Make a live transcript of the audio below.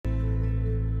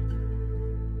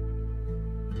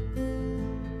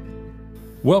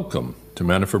Welcome to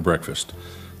Manna for Breakfast,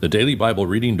 the daily Bible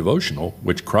reading devotional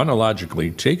which chronologically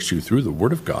takes you through the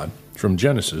Word of God from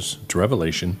Genesis to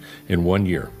Revelation in 1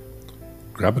 year.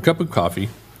 Grab a cup of coffee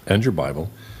and your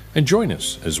Bible and join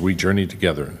us as we journey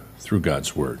together through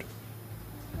God's Word.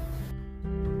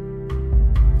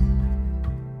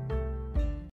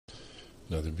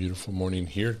 Another beautiful morning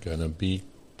here. Gonna be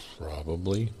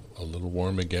probably a little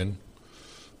warm again,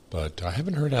 but I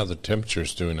haven't heard how the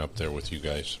temperature's doing up there with you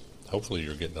guys. Hopefully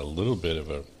you're getting a little bit of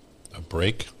a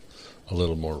break, a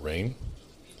little more rain.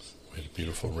 We had a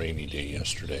beautiful rainy day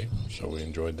yesterday, so we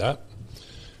enjoyed that.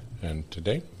 And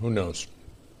today, who knows?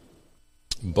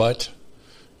 But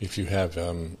if you have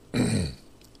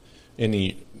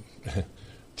any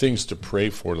things to pray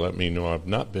for, let me know. I've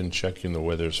not been checking the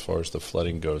weather as far as the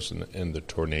flooding goes and the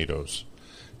tornadoes,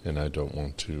 and I don't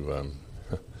want to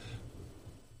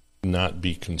not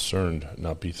be concerned,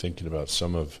 not be thinking about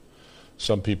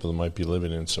some people might be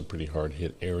living in some pretty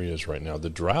hard-hit areas right now. The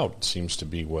drought seems to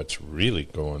be what's really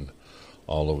going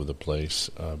all over the place,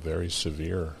 very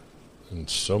severe in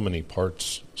so many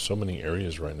parts, so many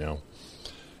areas right now.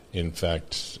 In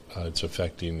fact, it's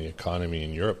affecting the economy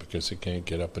in Europe because they can't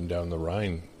get up and down the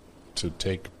Rhine to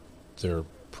take their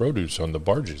produce on the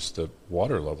barges. The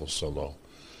water level's so low.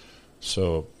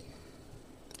 So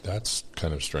that's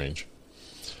kind of strange.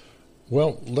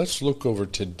 Well, let's look over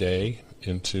today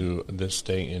into this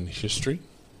day in history,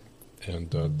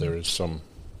 and there is some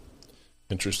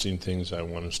interesting things I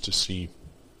want us to see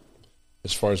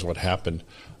as far as what happened.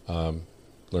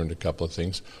 Learned a couple of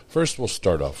things. First, we'll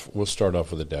start off with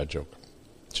a dad joke,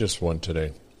 just one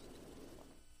today,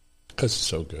 because it's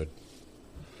so good.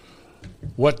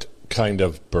 What kind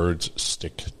of birds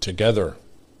stick together?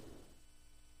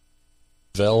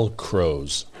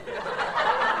 Velcros.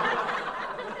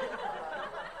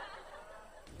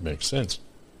 Makes sense.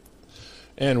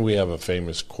 And we have a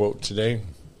famous quote today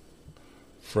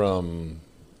from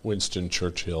Winston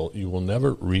Churchill: "You will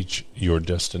never reach your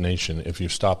destination if you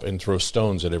stop and throw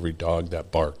stones at every dog that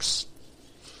barks."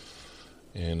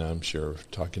 And I'm sure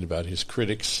talking about his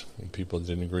critics and people that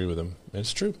didn't agree with him. And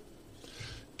it's true.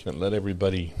 Can't let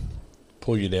everybody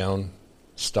pull you down,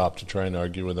 stop to try and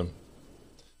argue with them.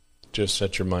 Just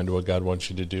set your mind to what God wants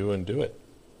you to do and do it.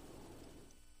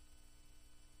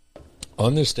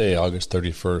 On this day, August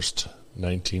 31st,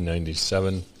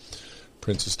 1997,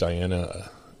 Princess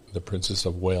Diana, the Princess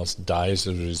of Wales, dies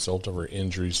as a result of her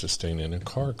injuries sustained in a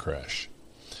car crash.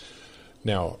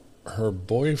 Now, her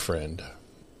boyfriend,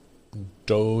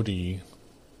 Dodi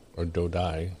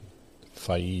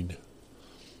Fayed,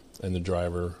 and the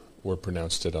driver were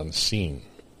pronounced dead on the scene.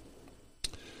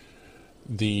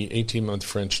 The 18-month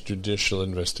French judicial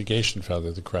investigation found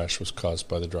that the crash was caused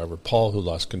by the driver, Paul, who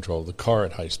lost control of the car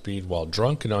at high speed while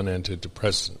drunk and on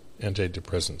antidepressants.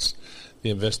 The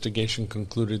investigation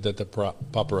concluded that the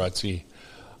paparazzi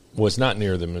was not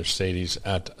near the Mercedes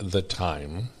at the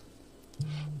time,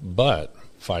 but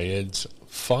Fayed's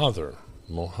father,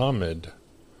 Mohammed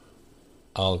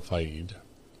Al-Fayed,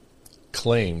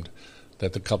 claimed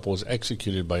that the couple was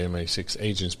executed by MI6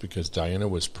 agents because Diana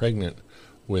was pregnant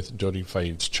with Dodi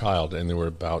Fayed's child, and they were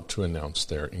about to announce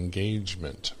their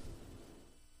engagement.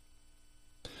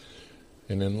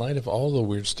 And in light of all the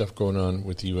weird stuff going on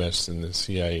with the U.S. and the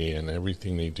CIA and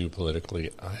everything they do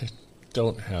politically, I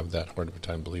don't have that hard of a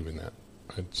time believing that.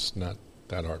 It's not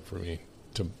that hard for me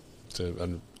to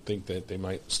think that they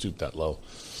might stoop that low.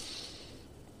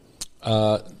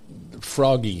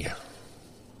 Froggy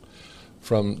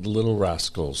from the Little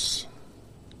Rascals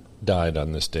died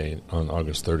on this day, on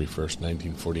August 31st,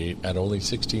 1948, at only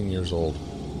 16 years old.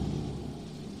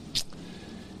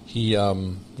 He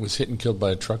was hit and killed by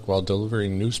a truck while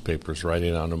delivering newspapers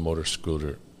riding on a motor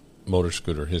scooter.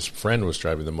 His friend was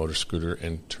driving the motor scooter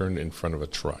and turned in front of a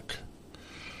truck.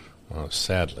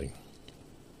 Sadly.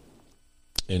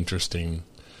 Interesting.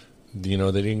 They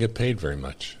didn't get paid very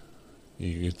much.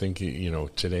 You'd think,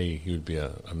 today he would be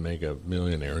a mega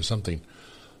millionaire or something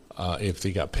if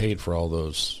they got paid for all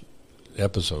those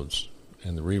episodes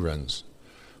and the reruns.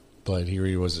 But here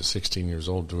he was at 16 years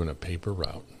old doing a paper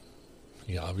route.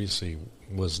 He obviously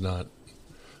was not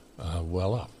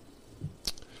well off.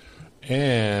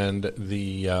 And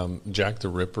the Jack the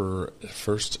Ripper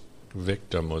first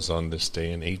victim was on this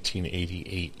day in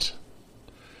 1888.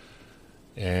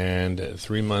 And a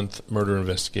 3-month murder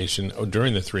investigation.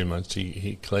 During the 3 months,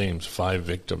 he claims 5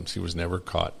 victims. He was never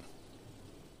caught.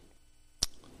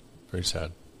 Very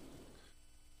sad.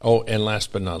 Oh, and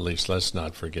last but not least, let's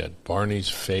not forget, Barney's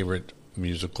favorite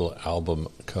musical album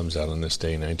comes out on this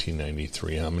day,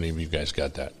 1993. How many of you guys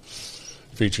got that?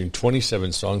 Featuring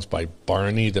 27 songs by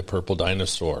Barney the Purple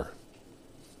Dinosaur.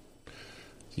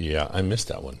 Yeah, I missed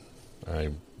that one.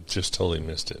 I just totally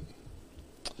missed it.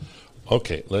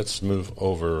 Okay, let's move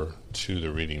over to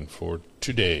the reading for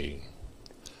today.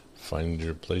 Find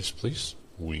your place, please.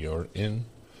 We are in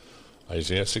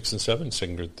Isaiah 6 and 7,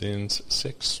 2 Corinthians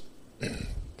 6.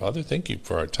 Father, thank you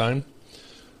for our time.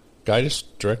 Guide us,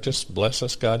 direct us, bless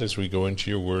us, God, as we go into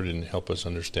your word and help us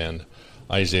understand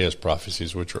Isaiah's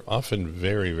prophecies, which are often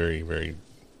very, very, very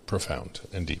profound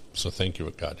and deep. So thank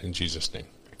you, God, in Jesus' name.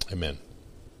 Amen.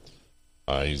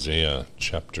 Isaiah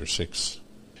chapter 6.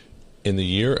 In the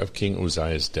year of King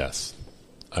Uzziah's death,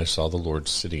 I saw the Lord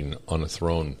sitting on a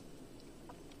throne,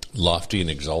 lofty and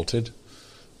exalted,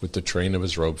 with the train of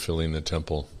his robe filling the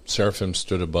temple. Seraphim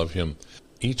stood above him,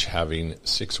 each having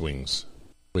 6 wings.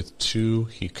 With 2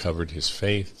 he covered his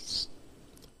face,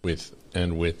 with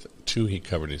 2 he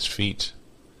covered his feet,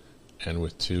 and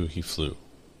with 2 he flew.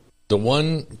 The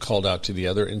one called out to the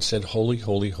other and said, Holy,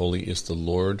 holy, holy is the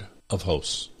Lord of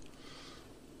hosts.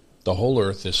 The whole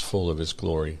earth is full of his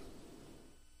glory.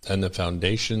 And the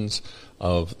foundations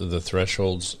of the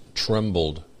thresholds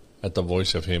trembled at the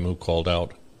voice of him who called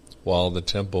out, while the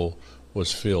temple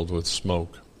was filled with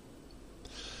smoke.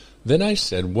 Then I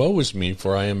said, Woe is me,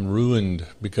 for I am ruined,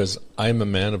 because I am a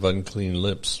man of unclean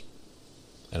lips,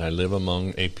 and I live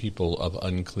among a people of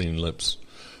unclean lips.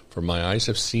 For my eyes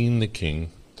have seen the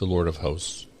King, the Lord of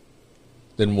hosts.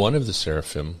 Then one of the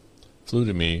seraphim flew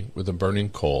to me with a burning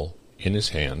coal in his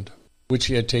hand, which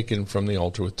he had taken from the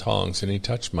altar with tongs, and he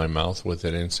touched my mouth with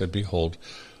it, and said, Behold,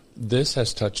 this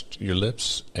has touched your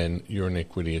lips, and your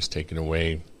iniquity is taken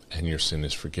away, and your sin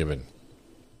is forgiven.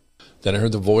 Then I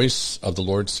heard the voice of the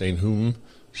Lord saying, Whom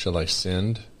shall I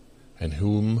send, and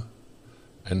who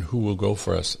will go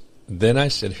for us? Then I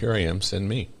said, Here I am, send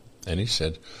me. And he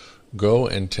said, Go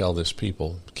and tell this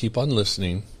people, keep on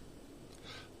listening,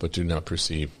 but do not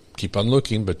perceive. Keep on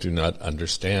looking, but do not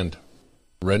understand.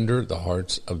 Render the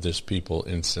hearts of this people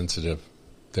insensitive,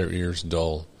 their ears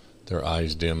dull, their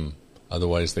eyes dim.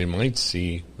 Otherwise they might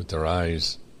see with their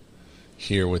eyes,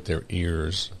 hear with their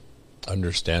ears,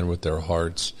 understand with their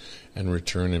hearts, and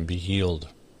return and be healed.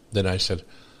 Then I said,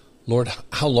 Lord,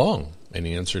 how long? And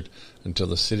he answered, Until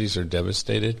the cities are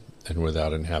devastated and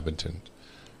without inhabitant.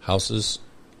 Houses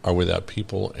are without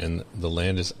people, and the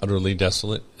land is utterly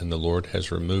desolate, and the Lord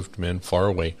has removed men far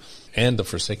away, and the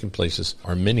forsaken places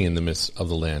are many in the midst of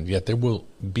the land. Yet there will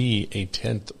be a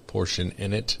 10th portion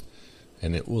in it,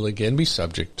 and it will again be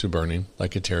subject to burning,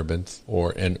 like a terebinth,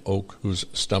 or an oak whose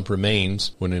stump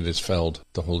remains when it is felled.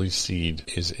 The holy seed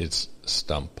is its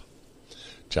stump.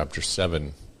 Chapter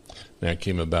 7. Now it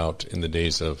came about in the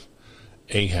days of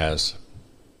Ahaz,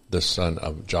 the son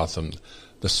of Jotham,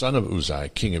 the son of Uzziah,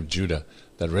 king of Judah,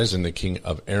 that Rezin, the king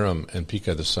of Aram, and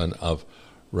Pekah, the son of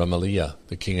Remaliah,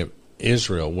 the king of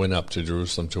Israel, went up to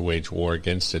Jerusalem to wage war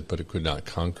against it, but it could not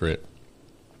conquer it.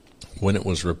 When it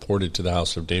was reported to the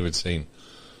house of David, saying,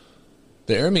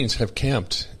 The Arameans have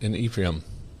camped in Ephraim,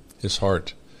 his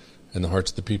heart, and the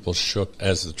hearts of the people shook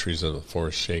as the trees of the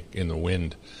forest shake in the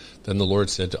wind. Then the Lord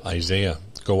said to Isaiah,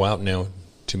 Go out now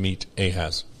to meet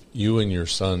Ahaz, you and your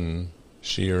son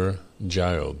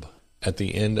Shear-Jashub, at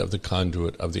the end of the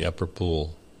conduit of the upper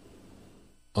pool,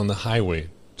 on the highway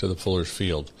to the fuller's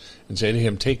field, and say to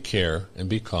him, Take care and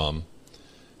be calm,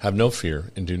 have no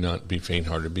fear, and do not be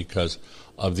faint-hearted, because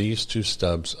of these 2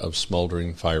 stubs of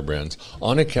smoldering firebrands,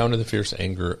 on account of the fierce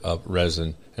anger of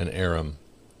Rezin and Aram,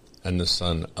 and the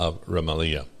son of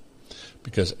Remaliah.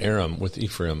 Because Aram with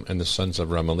Ephraim and the sons of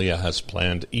Remaliah has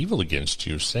planned evil against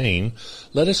you, saying,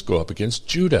 Let us go up against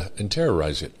Judah and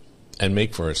terrorize it, and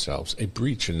make for ourselves a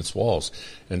breach in its walls,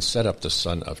 and set up the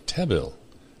son of Tebil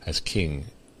as king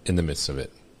in the midst of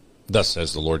it. Thus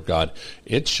says the Lord God,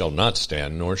 It shall not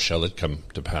stand, nor shall it come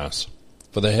to pass.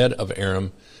 For the head of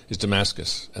Aram is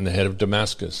Damascus, and the head of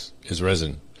Damascus is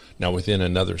Rezin. Now within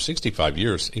another 65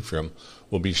 years Ephraim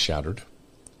will be shattered,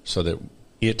 so that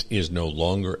it is no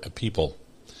longer a people.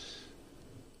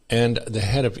 And the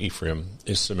head of Ephraim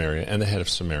is Samaria, and the head of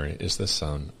Samaria is the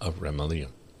son of Remaliah.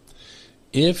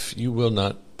 If you will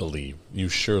not believe, you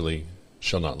surely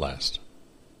shall not last.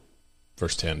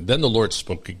 Verse 10, Then the Lord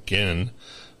spoke again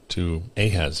to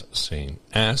Ahaz, saying,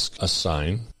 Ask a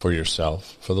sign for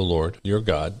yourself, for the Lord your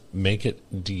God, make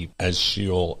it deep as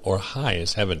Sheol, or high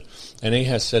as heaven. And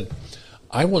Ahaz said,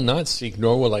 I will not seek,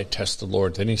 nor will I test the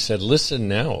Lord. Then he said, Listen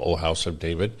now, O house of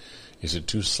David, is it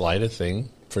too slight a thing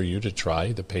for you to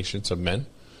try the patience of men,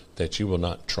 that you will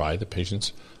not try the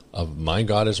patience of my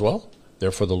God as well?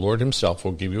 Therefore the Lord himself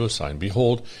will give you a sign.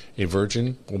 Behold, a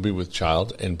virgin will be with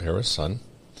child and bear a son,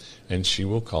 and she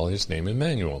will call his name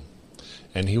Emanuel.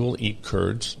 and he will eat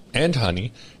curds and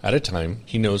honey at a time.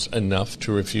 He knows enough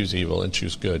to refuse evil and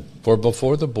choose good. For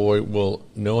before the boy will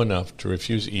know enough to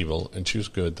refuse evil and choose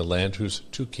good, the land whose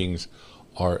two kings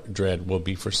are dread will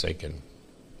be forsaken.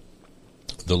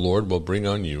 The Lord will bring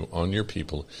on you, on your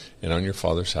people, and on your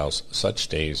father's house such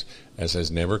days as has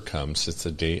never come since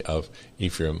the day of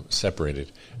Ephraim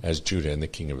separated as Judah and the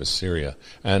king of Assyria.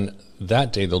 And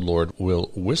that day the Lord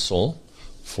will whistle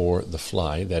for the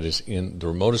fly that is in the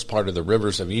remotest part of the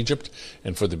rivers of Egypt,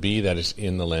 and for the bee that is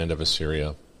in the land of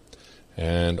Assyria.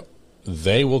 And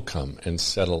they will come and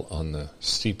settle on the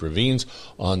steep ravines,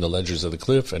 on the ledges of the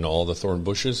cliff, and all the thorn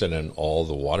bushes, and in all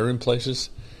the watering places.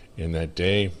 In that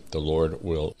day the Lord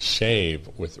will shave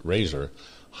with razor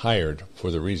hired for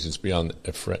the regions beyond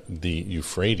the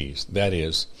Euphrates, that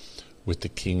is, with the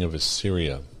king of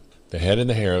Assyria, the head and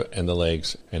the hair and the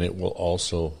legs, and it will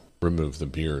also remove the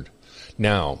beard.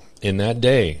 Now, in that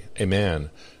day, a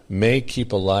man may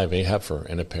keep alive a heifer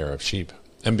and a pair of sheep,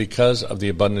 and because of the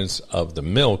abundance of the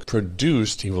milk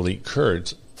produced, he will eat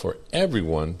curds, for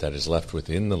everyone that is left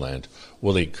within the land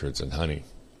will eat curds and honey.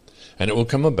 And it will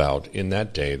come about in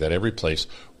that day that every place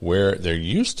where there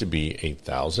used to be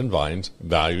 1,000 vines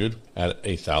valued at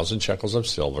 1,000 shekels of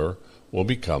silver will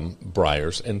become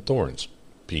briars and thorns.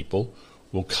 People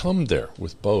will come there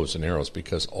with bows and arrows,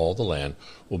 because all the land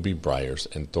will be briars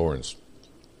and thorns.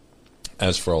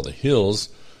 As for all the hills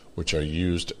which are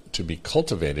used to be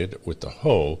cultivated with the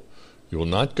hoe, you will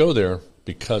not go there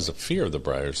because of fear of the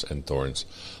briars and thorns,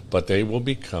 but they will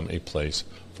become a place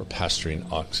for pasturing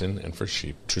oxen and for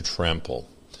sheep to trample.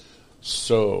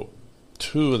 So,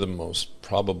 two of the most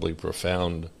probably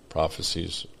profound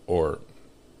prophecies or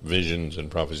visions and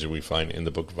prophecies we find in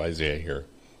the book of Isaiah here.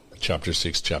 Chapter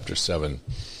 6, chapter 7.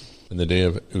 In the day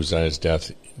of Uzziah's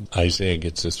death, Isaiah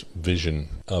gets this vision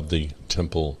of the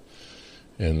temple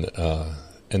and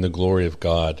the glory of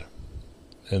God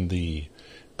and the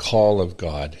call of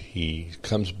God. He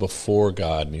comes before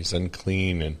God and he's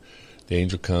unclean, and the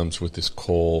angel comes with this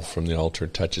coal from the altar,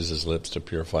 touches his lips to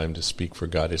purify him to speak for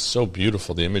God. It's so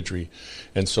beautiful, the imagery,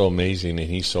 and so amazing, and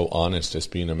he's so honest as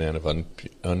being a man of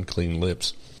unclean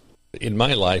lips. In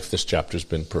my life, this chapter's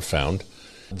been profound.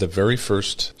 The very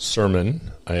first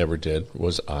sermon I ever did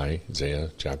was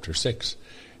Isaiah chapter 6,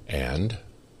 and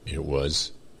it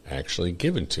was actually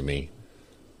given to me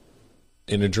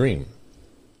in a dream.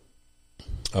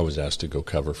 I was asked to go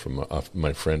cover for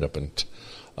my friend up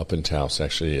in Taos,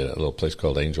 actually a little place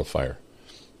called Angel Fire,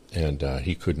 and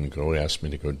he couldn't go. He asked me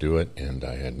to go do it, and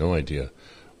I had no idea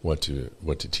what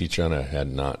to teach on. I had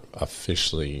not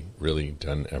officially really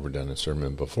ever done a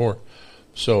sermon before,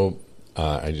 so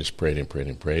I just prayed and prayed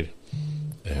and prayed,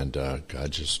 and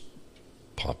God just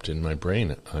popped in my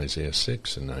brain Isaiah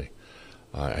 6, and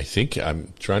I think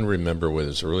I'm trying to remember whether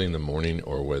it was early in the morning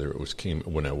or whether it came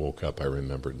when I woke up. I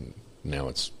remembered, and now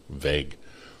it's vague.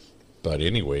 But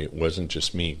anyway, it wasn't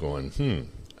just me going,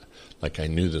 like I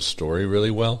knew the story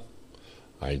really well.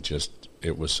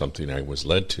 It was something I was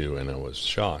led to, and I was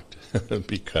shocked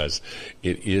because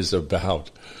it is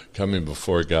about coming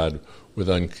before God with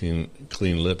unclean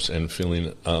lips and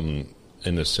feeling,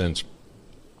 in a sense,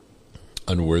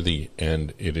 unworthy,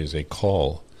 and it is a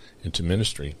call into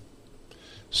ministry.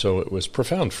 So it was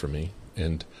profound for me,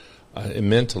 and it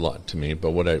meant a lot to me.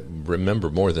 But what I remember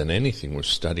more than anything was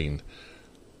studying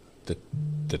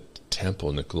the temple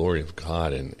and the glory of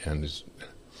God, and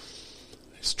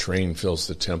his train fills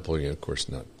the temple. Of course,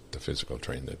 not the physical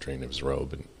train, the train of his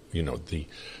robe, and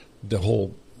the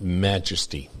whole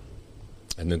majesty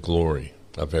and the glory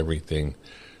of everything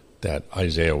that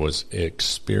Isaiah was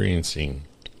experiencing,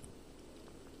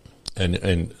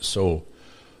 and so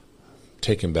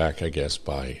taken back, I guess,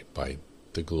 by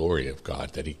the glory of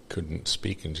God, that he couldn't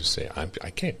speak and just say, I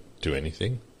can't do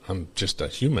anything. I'm just a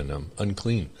human. I'm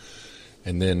unclean.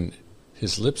 And then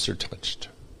his lips are touched.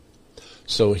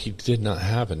 So he did not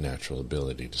have a natural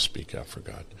ability to speak out for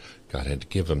God. God had to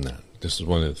give him that. This is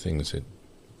one of the things that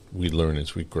we learn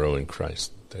as we grow in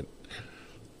Christ, that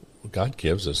God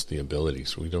gives us the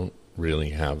abilities. We don't really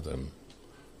have them.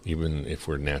 Even if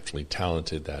we're naturally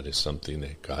talented, that is something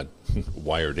that God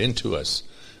wired into us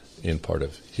in part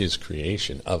of his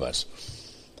creation of us.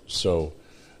 So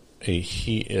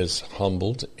he is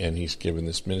humbled, and he's given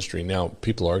this ministry. Now,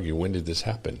 people argue, when did this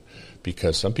happen?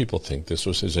 Because some people think this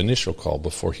was his initial call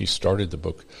before he started the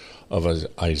book of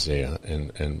Isaiah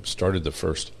and started the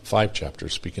first 5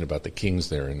 chapters speaking about the kings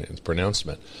there and its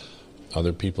pronouncement.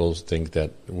 Other people think that,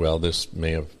 well, this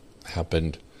may have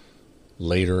happened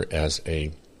later as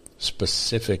a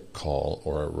specific call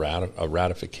or a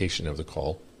ratification of the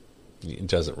call. It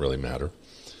doesn't really matter.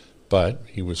 But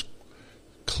he was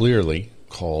clearly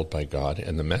called by God,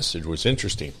 and the message was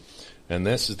interesting. And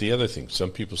this is the other thing.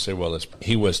 Some people say, well,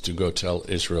 he was to go tell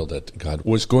Israel that God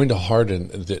was going to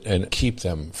harden and keep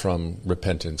them from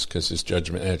repentance because his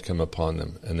judgment had come upon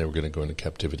them and they were going to go into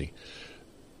captivity.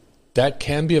 That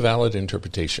can be a valid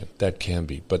interpretation. That can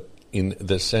be. But in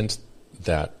the sense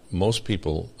that most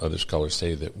people, other scholars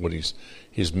say that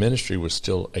his ministry was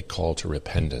still a call to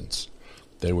repentance.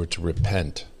 They were to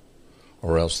repent,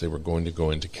 or else they were going to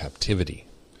go into captivity.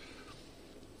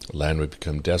 The land would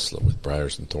become desolate with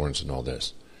briars and thorns and all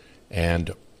this. And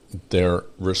their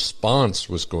response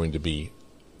was going to be,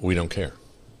 we don't care.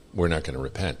 We're not going to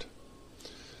repent.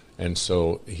 And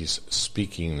so he's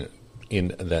speaking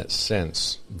in that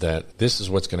sense that this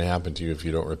is what's going to happen to you if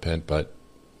you don't repent, but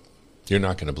you're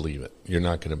not going to believe it. You're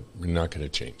not going to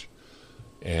change.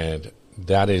 And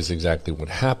that is exactly what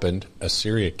happened.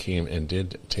 Assyria came and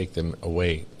did take them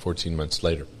away 14 months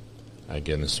later.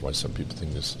 Again, this is why some people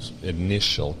think this is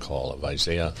initial call of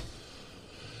Isaiah,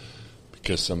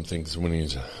 because some things when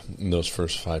he's in those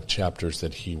first 5 chapters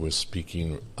that he was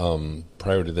speaking,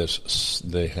 prior to this,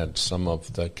 they had some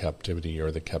of the captivity,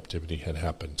 or the captivity had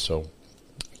happened. So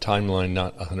timeline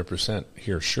not 100%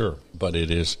 here, sure, but it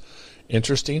is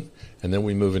interesting. And then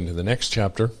we move into the next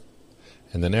chapter,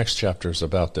 and the next chapter is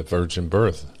about the virgin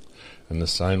birth, and the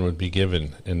sign would be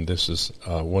given. And this is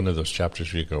one of those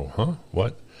chapters where you go, huh,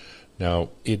 what? Now,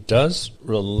 it does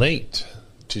relate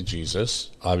to Jesus.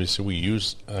 Obviously, we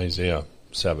use Isaiah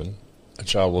 7. A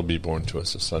child will be born to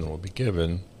us, a son will be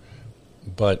given.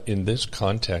 But in this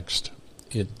context,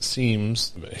 it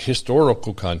seems,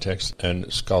 historical context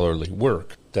and scholarly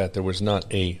work, that there was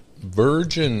not a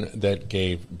virgin that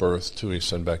gave birth to a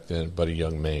son back then, but a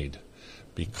young maid,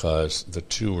 because the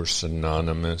two were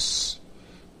synonymous,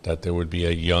 that there would be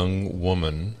a young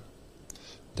woman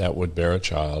that would bear a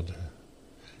child,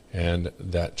 and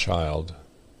that child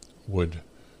would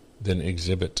then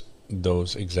exhibit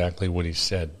those exactly what he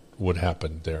said would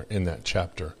happen there in that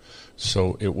chapter.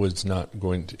 So it would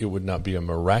not be a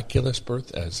miraculous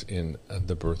birth as in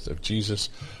the birth of Jesus.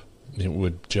 It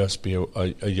would just be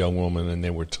a young woman, and they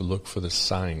were to look for the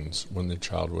signs when the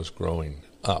child was growing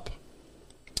up.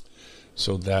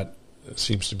 So that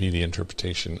seems to be the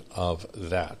interpretation of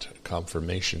that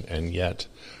confirmation, and yet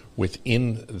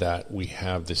within that we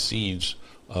have the seeds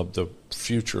of the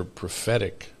future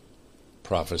prophetic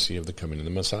prophecy of the coming of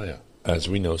the Messiah. As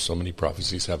we know, so many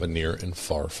prophecies have a near and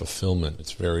far fulfillment.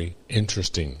 It's very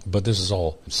interesting. But this is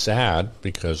all sad,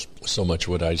 because so much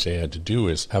what Isaiah had to do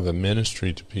is have a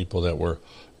ministry to people that were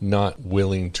not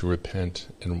willing to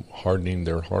repent and hardening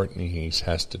their heart, and he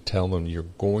has to tell them, you're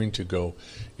going to go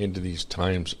into these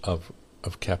times of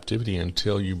captivity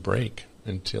until you break,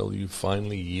 until you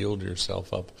finally yield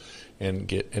yourself up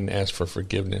and ask for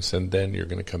forgiveness, and then you're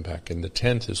going to come back. And the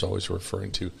 10th is always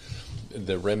referring to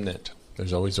the remnant.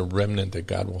 There's always a remnant that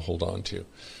God will hold on to,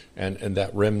 and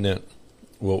that remnant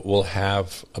will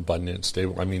have abundance. They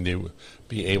will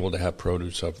be able to have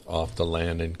produce off the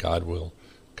land, and God will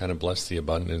kind of bless the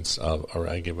abundance of, or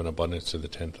I give an abundance to the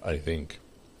 10th, I think.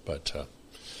 But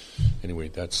anyway,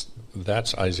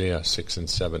 that's Isaiah 6 and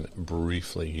 7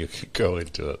 briefly. You could go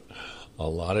into a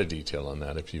lot of detail on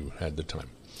that if you had the time.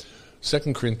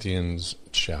 2 Corinthians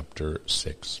chapter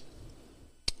 6.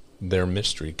 Their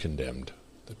mystery condemned,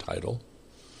 the title.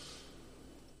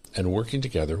 And working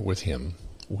together with him,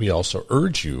 we also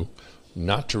urge you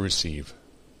not to receive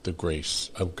the grace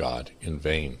of God in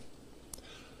vain.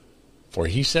 For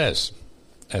he says,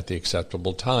 at the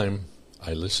acceptable time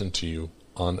I listened to you,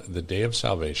 on the day of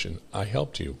salvation I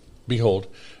helped you. Behold,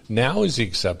 now is the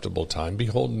acceptable time.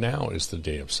 Behold, now is the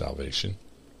day of salvation.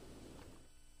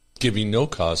 Giving no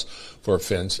cause for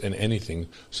offense in anything,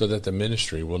 so that the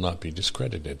ministry will not be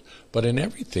discredited, but in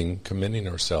everything commending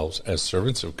ourselves as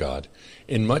servants of God,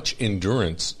 in much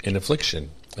endurance, in affliction,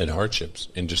 in hardships,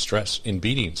 in distress, in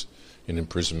beatings, in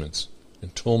imprisonments, in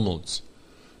tumults,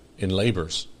 in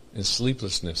labors, in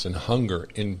sleeplessness, in hunger,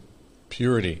 in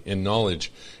purity, in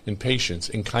knowledge, in patience,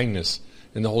 in kindness,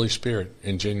 in the Holy Spirit,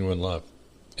 in genuine love,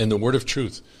 in the word of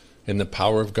truth, in the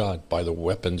power of God, by the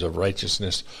weapons of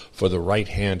righteousness, for the right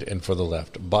hand and for the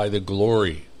left, by the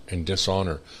glory and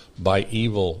dishonor, by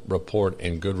evil report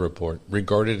and good report,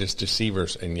 regarded as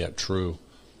deceivers and yet true,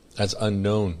 as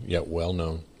unknown yet well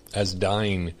known, as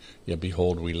dying yet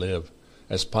behold we live,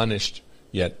 as punished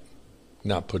yet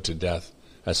not put to death,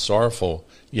 as sorrowful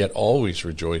yet always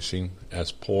rejoicing,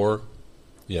 as poor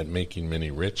yet making many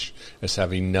rich, as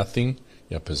having nothing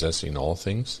yet possessing all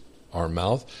things. Our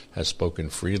mouth has spoken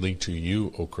freely to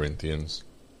you, O Corinthians.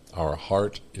 Our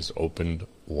heart is opened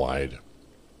wide.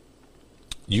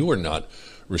 You are not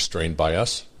restrained by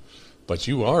us, but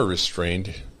you are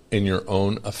restrained in your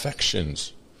own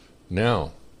affections.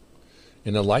 Now,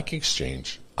 in a like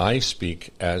exchange, I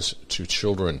speak as to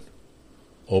children.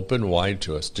 Open wide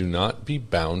to us. Do not be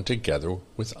bound together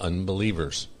with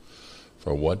unbelievers.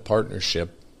 For what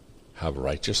partnership have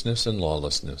righteousness and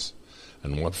lawlessness?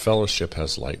 And what fellowship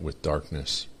has light with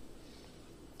darkness?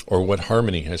 Or what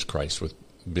harmony has Christ with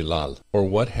Belial? Or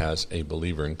what has a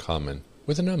believer in common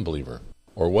with an unbeliever?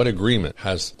 Or what agreement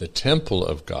has the temple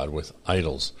of God with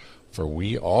idols? For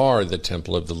we are the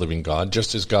temple of the living God,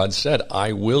 just as God said,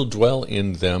 I will dwell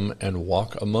in them and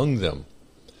walk among them.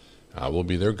 I will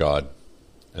be their God,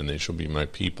 and they shall be my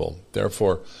people.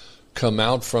 Therefore, come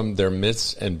out from their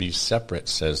midst and be separate,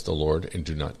 says the Lord, and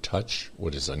do not touch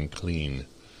what is unclean.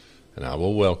 And I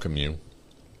will welcome you,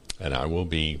 and I will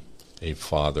be a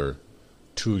father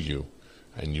to you,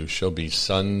 and you shall be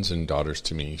sons and daughters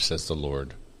to me, says the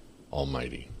Lord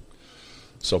Almighty.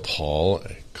 So Paul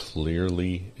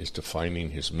clearly is defining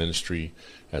his ministry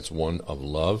as one of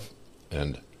love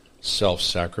and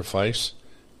self-sacrifice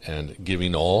and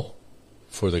giving all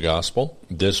for the gospel.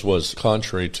 This was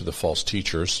contrary to the false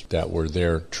teachers that were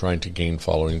there trying to gain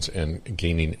followings and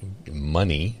gaining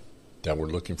money, that were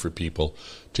looking for people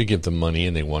to give them money,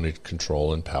 and they wanted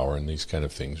control and power and these kind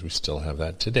of things. We still have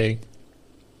that today.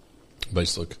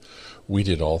 But look, we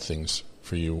did all things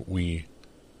for you.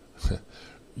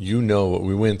 You know what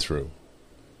we went through.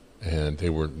 And they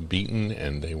were beaten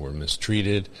and they were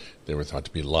mistreated. They were thought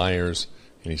to be liars.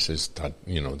 And he says,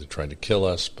 they tried to kill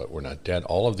us, but we're not dead.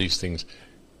 All of these things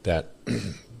that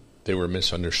they were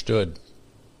misunderstood.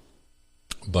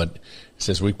 But he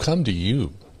says, we've come to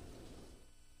you.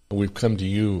 We've come to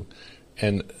you.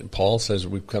 And Paul says,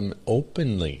 we've come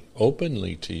openly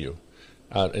to you,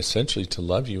 essentially to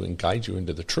love you and guide you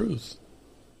into the truth.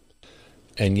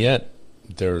 And yet,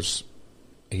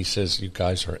 he says, you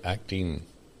guys are acting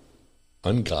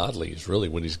ungodly is really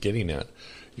what he's getting at.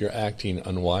 You're acting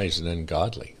unwise and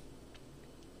ungodly.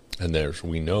 And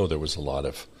we know there was a lot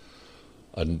of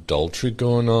adultery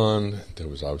going on. There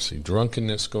was obviously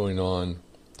drunkenness going on.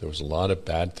 There was a lot of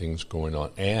bad things going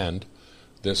on. And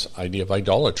this idea of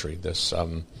idolatry,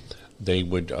 some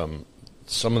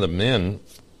of the men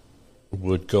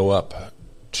would go up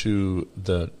to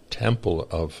the temple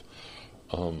of,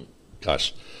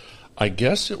 I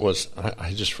guess it was,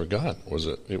 I just forgot,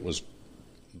 it was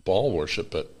Baal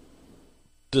worship, but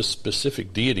this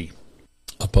specific deity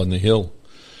up on the hill,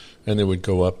 and they would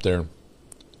go up there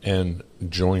and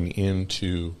join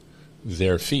into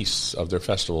their feasts of their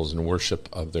festivals and worship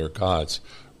of their gods,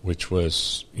 which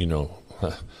was,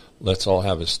 let's all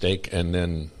have a steak and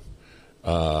then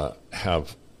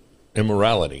have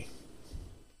immorality.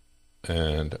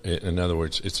 And in other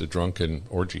words, it's a drunken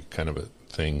orgy kind of a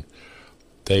thing.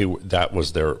 That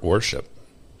was their worship.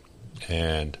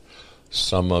 And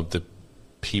some of the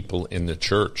people in the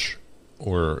church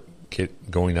were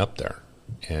going up there.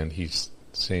 And he's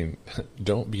saying,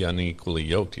 don't be unequally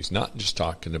yoked. He's not just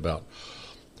talking about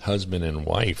husband and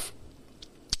wife,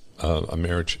 a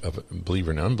marriage of a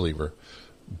believer and unbeliever,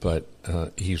 but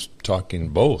he's talking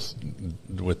both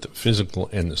with the physical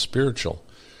and the spiritual.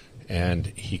 And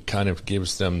he kind of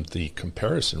gives them the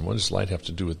comparison. What does light have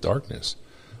to do with darkness?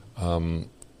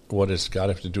 What does God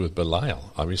have to do with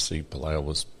Belial? Obviously, Belial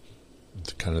was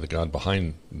kind of the god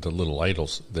behind the little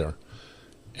idols there.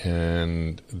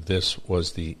 And this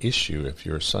was the issue. If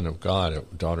you're a son of God, a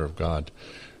daughter of God,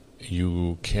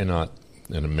 you cannot,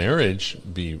 in a marriage,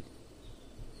 be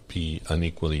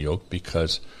unequally yoked,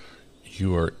 because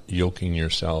you are yoking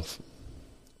yourself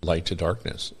light to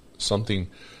darkness, something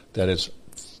that is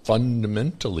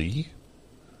fundamentally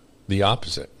the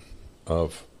opposite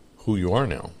of who you are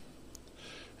now.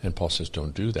 And Paul says,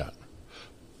 don't do that.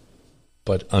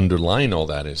 But underlying all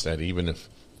that is that even if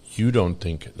you don't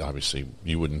think, obviously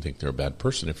you wouldn't think they're a bad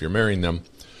person if you're marrying them,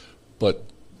 but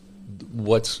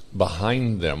what's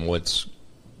behind them, what's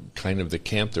kind of the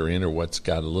camp they're in, or what's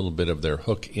got a little bit of their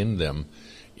hook in them,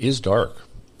 is dark,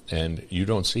 and you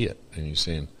don't see it. And he's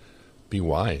saying, be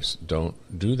wise, don't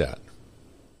do that.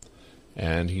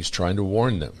 And he's trying to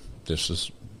warn them. This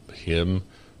is him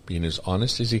being as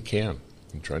honest as he can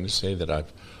and trying to say that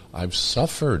I've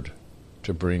suffered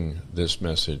to bring this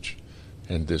message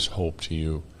and this hope to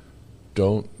you.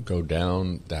 Don't go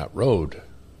down that road,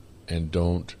 and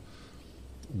don't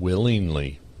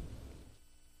willingly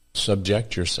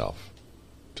subject yourself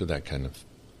to that kind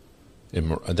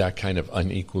of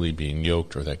unequally being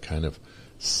yoked, or that kind of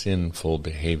sinful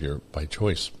behavior by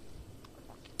choice.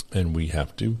 And we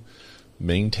have to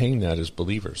maintain that as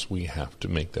believers. We have to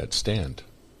make that stand.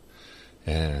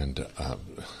 And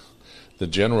the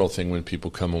general thing when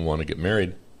people come and want to get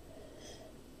married,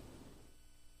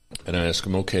 And I ask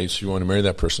them, okay, so you want to marry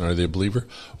that person? Are they a believer?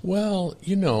 Well,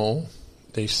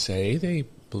 they say they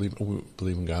believe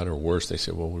in God, or worse, they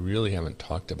say, well, we really haven't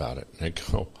talked about it. And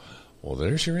I go, well,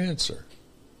 there's your answer.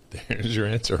 There's your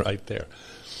answer right there.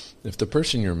 If the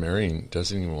person you're marrying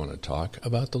doesn't even want to talk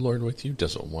about the Lord with you,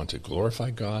 doesn't want to glorify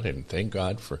God and thank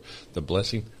God for the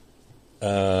blessing,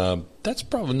 that's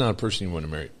probably not a person you want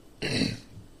to marry.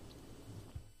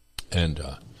 And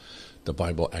the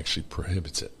Bible actually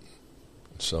prohibits it.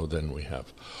 So then we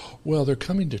have, well, they're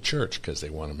coming to church because they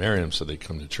want to marry him, so they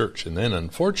come to church. And then,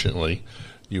 unfortunately,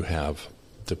 you have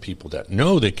the people that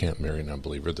know they can't marry an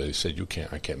unbeliever. They said,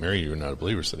 I can't marry you, you're not a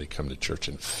believer, so they come to church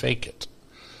and fake it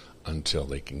until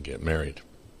they can get married.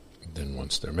 Then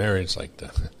once they're married, it's like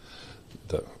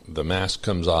the mask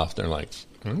comes off. They're like,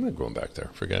 I'm not going back there.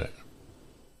 Forget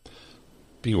it.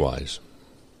 Be wise.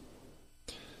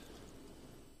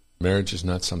 Marriage is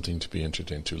not something to be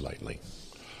entered into lightly.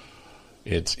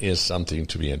 It is something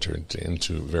to be entered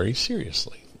into very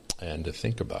seriously and to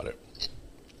think about it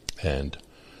and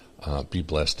be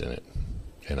blessed in it.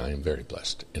 And I am very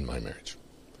blessed in my marriage.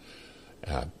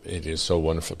 It is so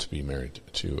wonderful to be married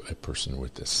to a person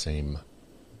with the same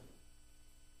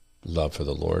love for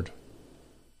the Lord,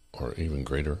 or even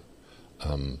greater,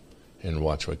 and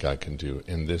watch what God can do.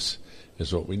 And this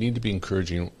is what we need to be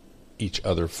encouraging each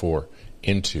other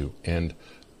into. And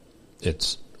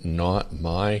it's not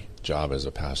my job as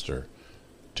a pastor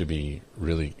to be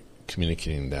really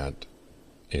communicating that.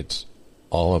 It's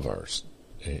all of ours.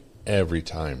 Every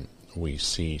time we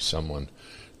see someone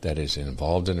that is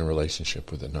involved in a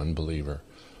relationship with an unbeliever,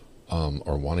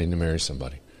 or wanting to marry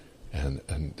somebody,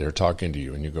 and they're talking to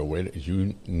you, and you go, wait,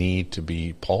 you need to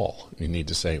be Paul. You need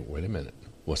to say, wait a minute,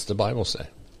 what's the Bible say?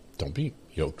 Don't be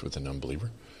yoked with an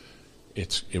unbeliever.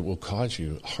 It will cause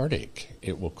you heartache.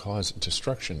 It will cause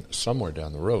destruction somewhere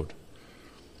down the road.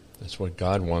 That's what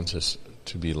God wants us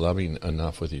to be loving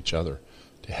enough with each other,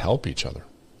 to help each other.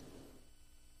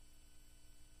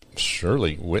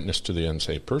 Surely witness to the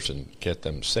unsaved person, get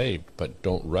them saved, but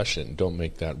don't rush it and don't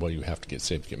make that, well, you have to get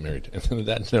saved to get married. And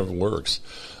that never works.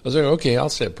 I was like, okay, I'll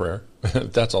say a prayer.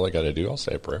 If that's all I got to do, I'll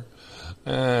say a prayer.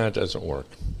 It doesn't work.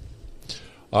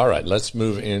 All right, let's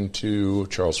move into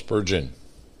Charles Spurgeon.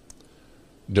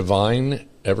 Divine,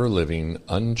 ever-living,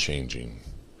 unchanging,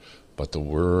 but the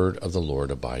word of the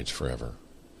Lord abides forever.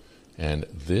 And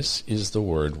this is the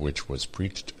word which was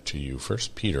preached to you, 1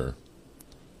 Peter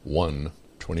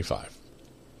 1:25.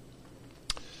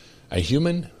 A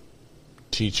human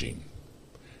teaching,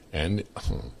 and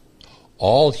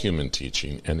all human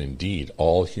teaching, and indeed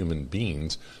all human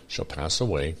beings, shall pass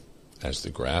away as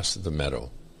the grass of the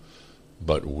meadow.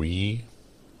 But we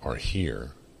are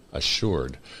here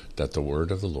assured that the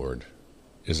word of the Lord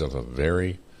is of a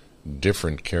very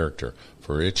different character,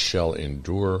 for it shall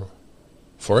endure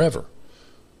forever.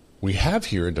 We have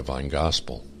here a divine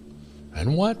gospel.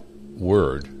 And what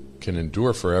word can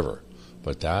endure forever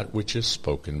but that which is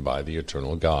spoken by the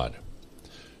eternal God?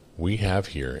 We have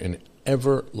here an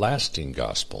everlasting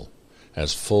gospel,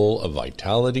 as full of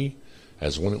vitality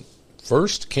as when it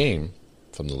first came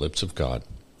from the lips of God,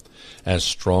 as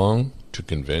strong to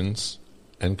convince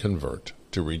and convert,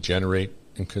 to regenerate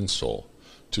and console,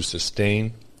 to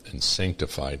sustain and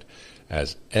sanctify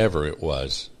as ever it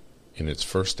was in its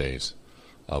first days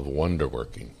of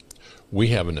wonder-working. We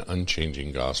have an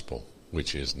unchanging gospel,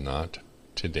 which is not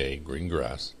today green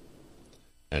grass,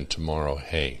 and tomorrow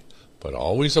hay, but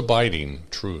always abiding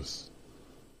truth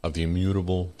of the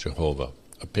immutable Jehovah.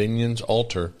 Opinions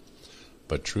alter,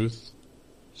 but truth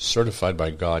certified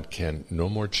by God can no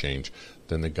more change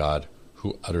than the God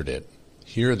who uttered it.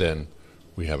 Here then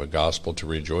we have a gospel to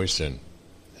rejoice in,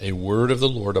 a word of the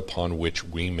Lord upon which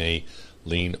we may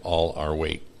lean all our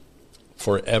weight.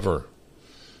 Forever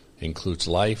includes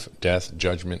life, death,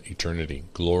 judgment, eternity.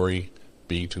 Glory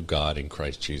be to God in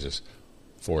Christ Jesus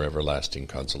for everlasting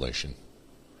consolation.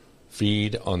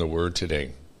 Feed on the word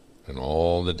today and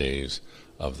all the days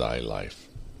of thy life.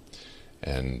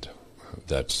 And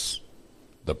that's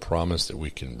the promise that we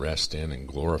can rest in and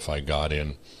glorify God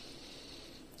in.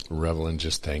 Revel and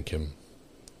just thank him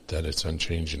that it's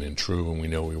unchanging and true, and we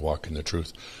know we walk in the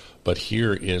truth. But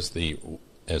here is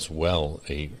as well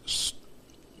a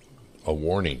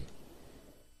warning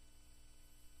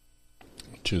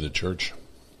to the church.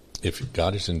 If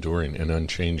God is enduring and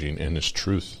unchanging, and his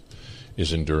truth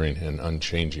is enduring and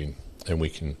unchanging, and we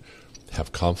can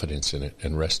have confidence in it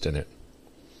and rest in it,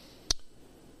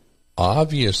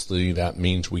 obviously that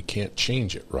means we can't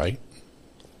change it, right?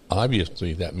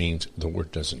 Obviously that means the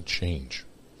word doesn't change.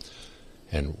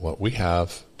 And what we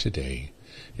have today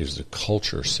is the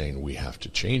culture saying we have to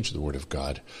change the Word of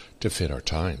God to fit our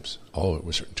times. Oh, it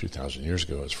was written 2,000 years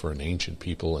ago. It was for an ancient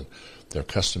people, and their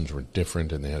customs were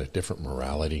different, and they had a different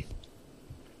morality.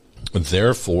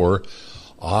 Therefore,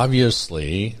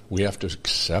 obviously, we have to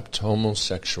accept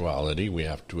homosexuality, we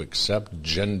have to accept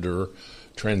gender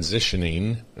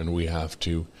transitioning, and we have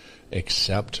to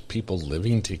accept people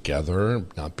living together,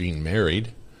 not being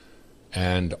married.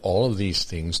 And all of these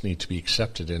things need to be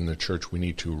accepted in the church. We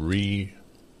need to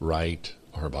rewrite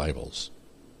our Bibles.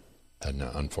 And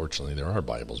unfortunately, there are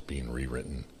Bibles being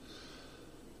rewritten.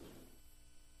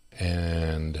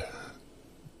 And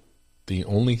the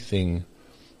only thing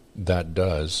that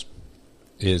does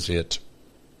is it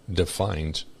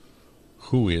defines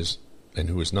who is and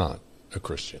who is not a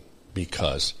Christian.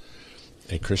 Because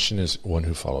a Christian is one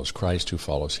who follows Christ, who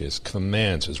follows his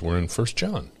commands. As we're in 1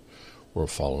 John, we're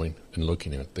following and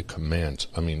looking at the commands.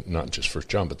 I mean, not just 1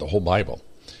 John, but the whole Bible.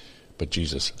 But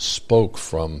Jesus spoke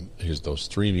from those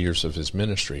 3 years of his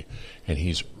ministry, and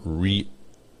he's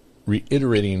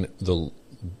reiterating the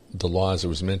laws that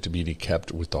was meant to be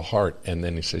kept with the heart, and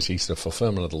then he says he's the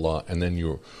fulfillment of the law, and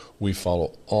then we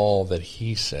follow all that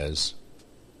he says,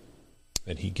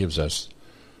 and he gives us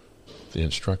the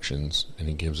instructions, and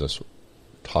he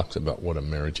talks about what a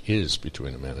marriage is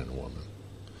between a man and a woman.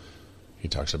 He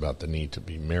talks about the need to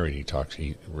be married.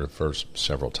 He refers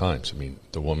several times. I mean,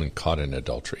 the woman caught in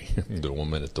adultery, the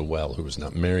woman at the well who was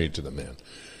not married to the man.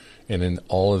 And in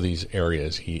all of these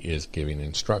areas, he is giving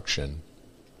instruction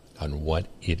on what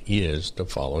it is to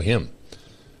follow him.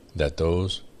 That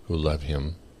those who love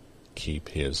him keep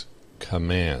his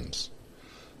commands.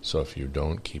 So if you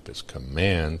don't keep his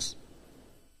commands,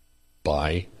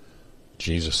 by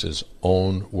Jesus'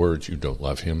 own words, you don't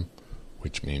love him,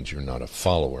 which means you're not a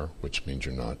follower, which means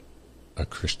you're not a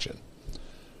Christian.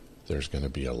 There's going to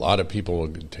be a lot of people who are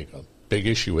going to take a big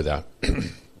issue with that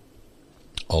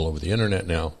all over the internet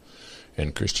now,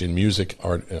 and Christian music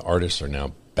artists are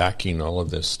now backing all of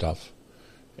this stuff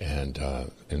and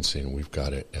saying we've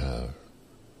got to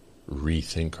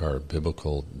rethink our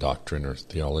biblical doctrine or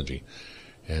theology,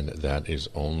 and that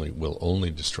will only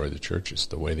destroy the church. It's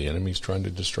the way the enemy's trying to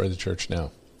destroy the church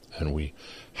now. And we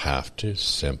have to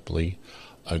simply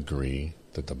agree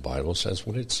that the Bible says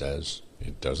what it says.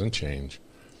 It doesn't change.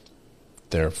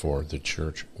 Therefore, the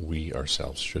church, we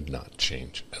ourselves, should not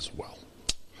change as well.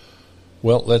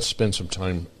 Well, let's spend some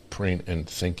time praying and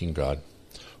thanking God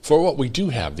for what we do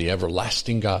have, the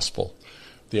everlasting gospel.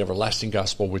 The everlasting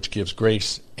gospel which gives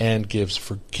grace and gives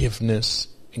forgiveness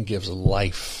and gives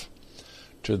life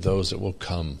to those that will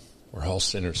come. We're all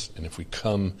sinners, and if we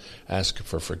come, ask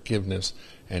for forgiveness,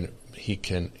 and he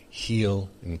can heal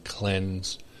and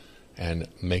cleanse and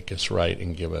make us right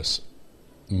and give us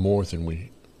more than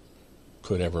we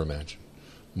could ever imagine,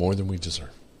 more than we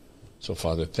deserve. So,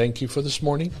 Father, thank you for this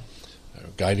morning,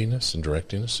 guiding us and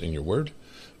directing us in your word,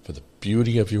 for the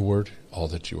beauty of your word, all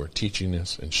that you are teaching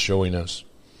us and showing us.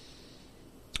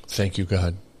 Thank you,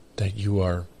 God, that you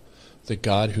are the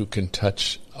God who can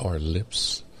touch our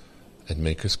lips and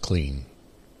make us clean.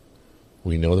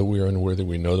 We know that we are unworthy.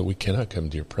 We know that we cannot come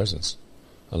to your presence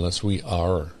unless we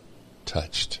are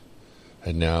touched.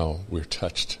 And now we're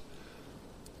touched.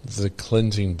 The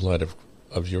cleansing blood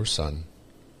of your Son,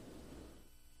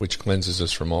 which cleanses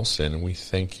us from all sin. And we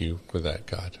thank you for that,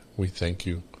 God. We thank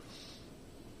you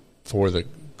for the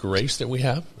grace that we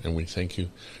have, and we thank you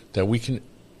that we can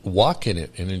walk in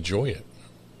it and enjoy it.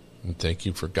 And thank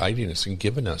you for guiding us and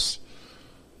giving us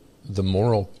the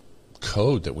moral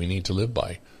code that we need to live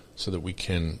by, so that we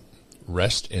can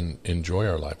rest and enjoy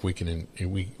our life.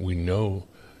 We know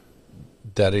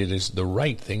that it is the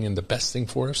right thing and the best thing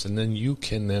for us, and then you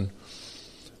can then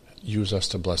use us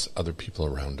to bless other people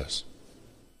around us.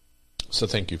 So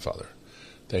thank you, Father.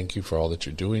 Thank you for all that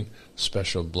you're doing.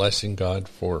 Special blessing, God,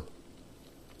 for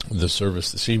the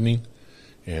service this evening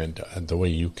and the way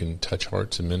you can touch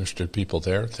hearts and minister to people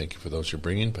there. Thank you for those you're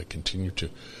bringing, but continue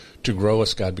to grow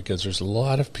us, God, because there's a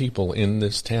lot of people in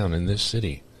this town, in this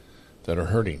city, that are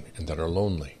hurting and that are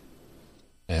lonely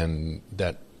and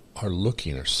that are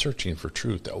looking or searching for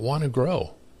truth, that want to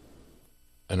grow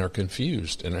and are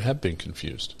confused and have been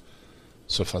confused.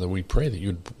 So, Father, we pray that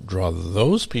you'd draw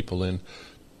those people in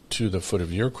to the foot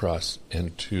of your cross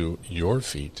and to your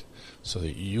feet so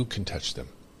that you can touch them.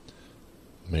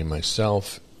 May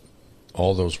myself,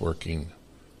 all those working,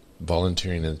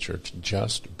 volunteering in the church,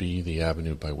 just be the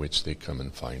avenue by which they come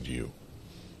and find you.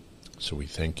 So we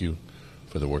thank you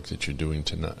for the work that you're doing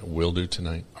tonight, will do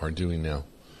tonight, are doing now.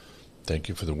 Thank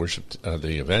you for the worship,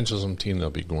 the evangelism team. They'll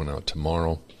be going out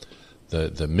tomorrow.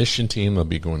 The mission team will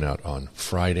be going out on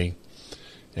Friday.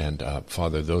 And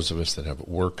Father, those of us that have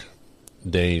work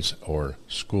days or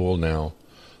school now,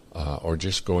 or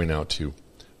just going out to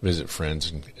visit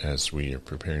friends and as we are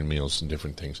preparing meals and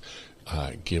different things.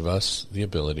 Give us the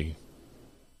ability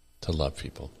to love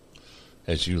people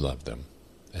as you love them,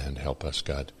 and help us,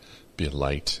 God, be a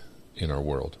light in our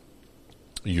world.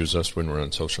 Use us when we're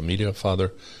on social media,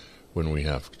 Father, when we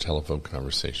have telephone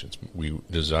conversations. We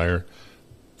desire,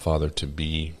 Father, to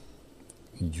be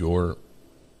your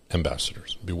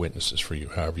ambassadors, be witnesses for you,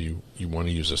 however you want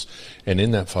to use us. And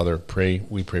in that, Father,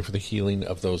 we pray for the healing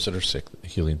of those that are sick,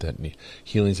 healings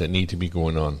that need to be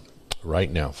going on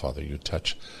right now, Father. You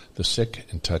touch the sick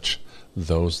and touch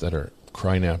those that are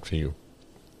crying out to you,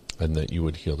 and that you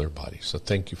would heal their bodies. So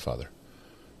thank you, Father,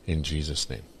 in Jesus'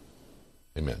 name.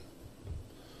 Amen.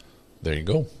 There you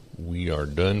go. We are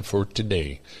done for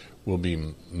today. We'll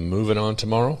be moving on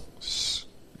tomorrow.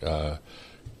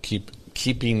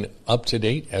 Keeping up to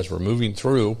date as we're moving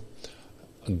through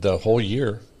the whole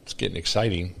year. It's getting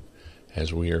exciting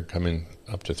as we are coming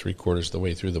up to 3/4 of the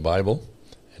way through the Bible,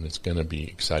 and it's going to be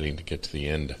exciting to get to the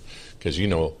end, because you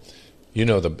know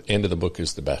the end of the book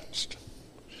is the best.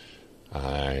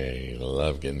 I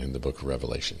love getting in the book of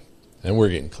Revelation, and we're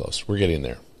getting close. We're getting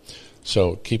there.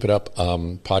 So keep it up.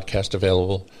 Podcast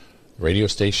available, radio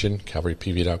station,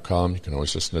 calvarypv.com. You can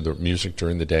always listen to the music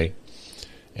during the day.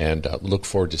 And look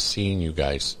forward to seeing you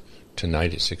guys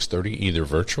tonight at 6:30, either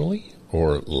virtually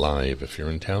or live. If you're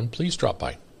in town, please drop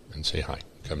by and say hi.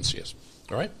 Come and see us.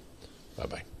 All right?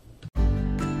 Bye-bye.